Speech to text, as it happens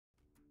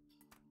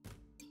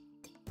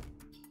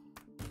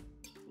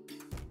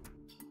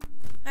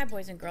Hi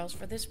boys and girls,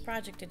 for this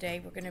project today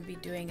we're going to be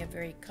doing a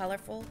very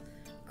colorful,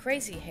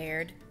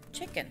 crazy-haired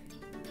chicken.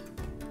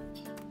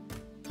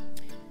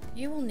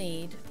 You will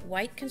need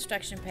white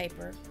construction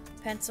paper,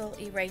 pencil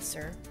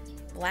eraser,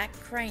 black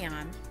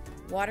crayon,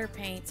 water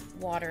paints,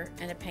 water,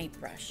 and a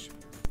paintbrush.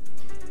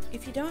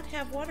 If you don't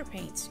have water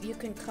paints, you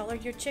can color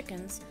your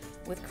chickens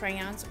with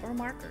crayons or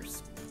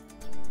markers.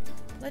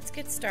 Let's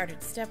get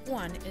started. Step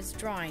 1 is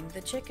drawing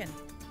the chicken.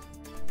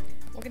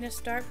 We're going to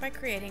start by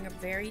creating a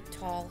very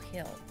tall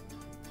hill.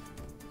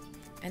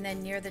 And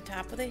then near the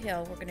top of the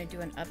hill, we're going to do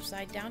an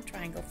upside down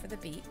triangle for the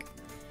beak,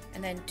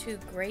 and then 2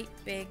 great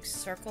big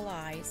circle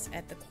eyes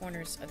at the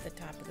corners of the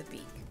top of the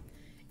beak.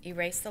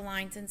 Erase the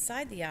lines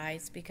inside the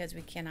eyes because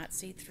we cannot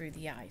see through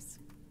the eyes.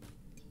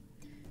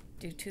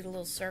 Do 2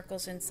 little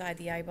circles inside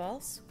the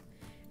eyeballs,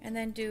 and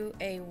then do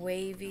a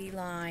wavy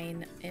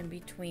line in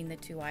between the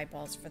 2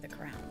 eyeballs for the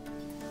crown.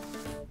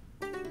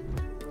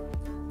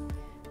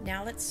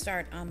 Now let's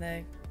start on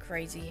the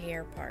crazy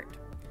hair part.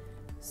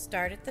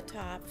 Start at the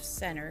top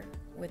center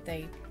with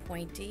a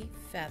pointy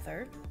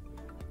feather.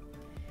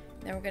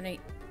 Then we're going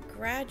to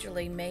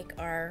gradually make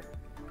our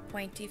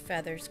pointy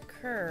feathers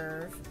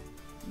curve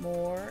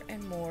more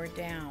and more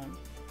down.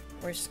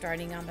 We're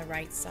starting on the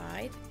right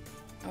side,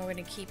 and we're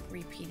going to keep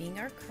repeating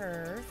our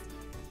curve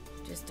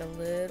just a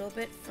little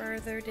bit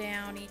further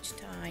down each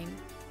time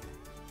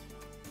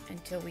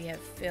until we have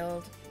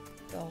filled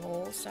the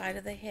whole side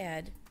of the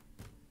head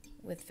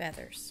with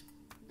feathers.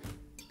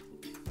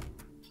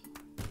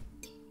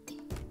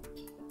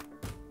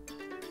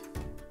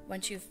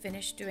 Once you've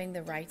finished doing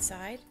the right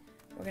side,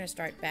 we're going to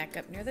start back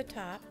up near the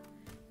top,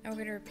 and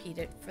we're going to repeat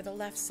it for the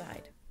left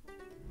side.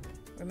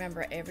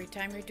 Remember, every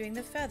time you're doing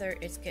the feather,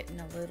 it's getting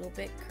a little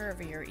bit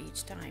curvier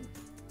each time.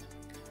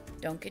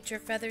 Don't get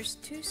your feathers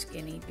too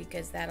skinny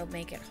because that'll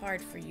make it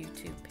hard for you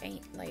to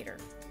paint later.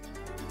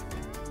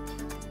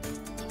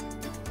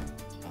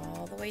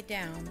 All the way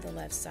down the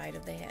left side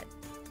of the head.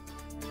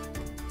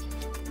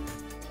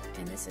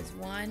 And this is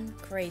one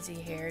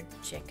crazy-haired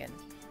chicken.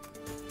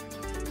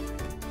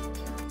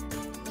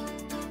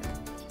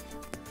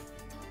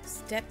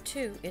 Step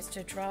 2 is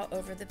to draw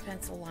over the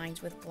pencil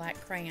lines with black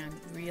crayon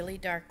really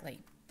darkly.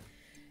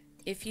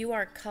 If you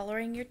are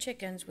coloring your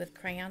chickens with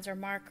crayons or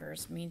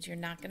markers, means you're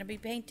not going to be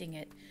painting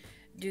it,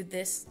 do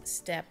this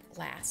step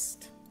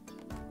last.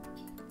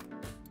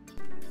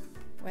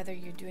 Whether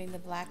you're doing the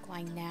black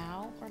line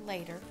now or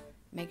later,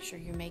 make sure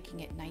you're making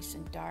it nice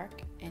and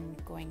dark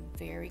and going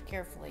very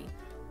carefully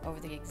over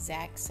the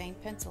exact same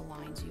pencil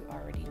lines you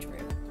already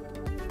drew.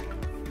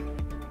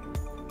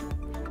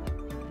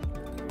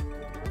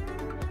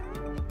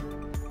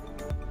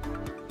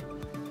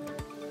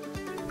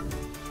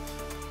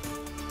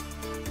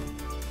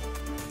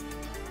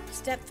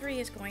 Step 3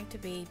 is going to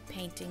be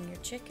painting your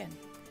chicken.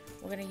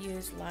 We're going to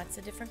use lots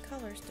of different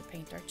colors to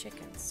paint our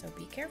chickens, so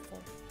be careful.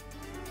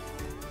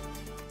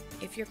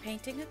 If you're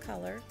painting a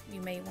color,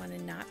 you may want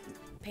to not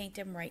paint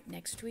them right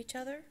next to each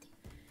other.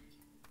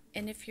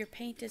 And if your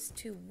paint is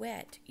too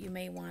wet, you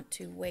may want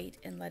to wait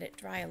and let it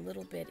dry a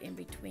little bit in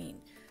between.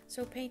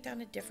 So paint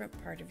on a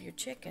different part of your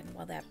chicken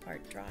while that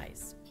part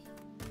dries.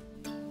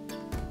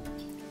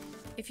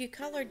 If you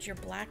colored your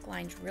black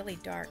lines really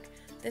dark,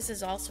 this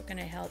is also going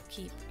to help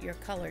keep your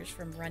colors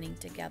from running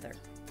together.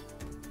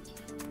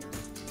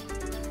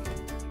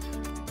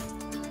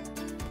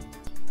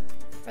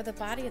 For the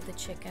body of the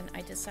chicken,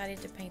 I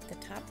decided to paint the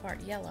top part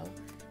yellow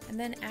and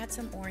then add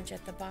some orange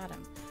at the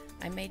bottom.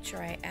 I made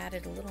sure I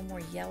added a little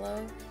more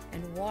yellow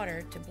and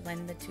water to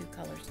blend the 2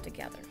 colors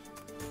together.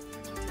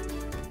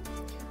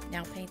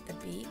 Now paint the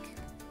beak,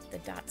 the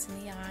dots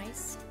in the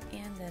eyes,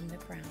 and then the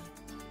crown.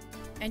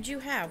 And you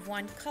have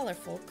one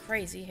colorful,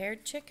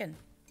 crazy-haired chicken.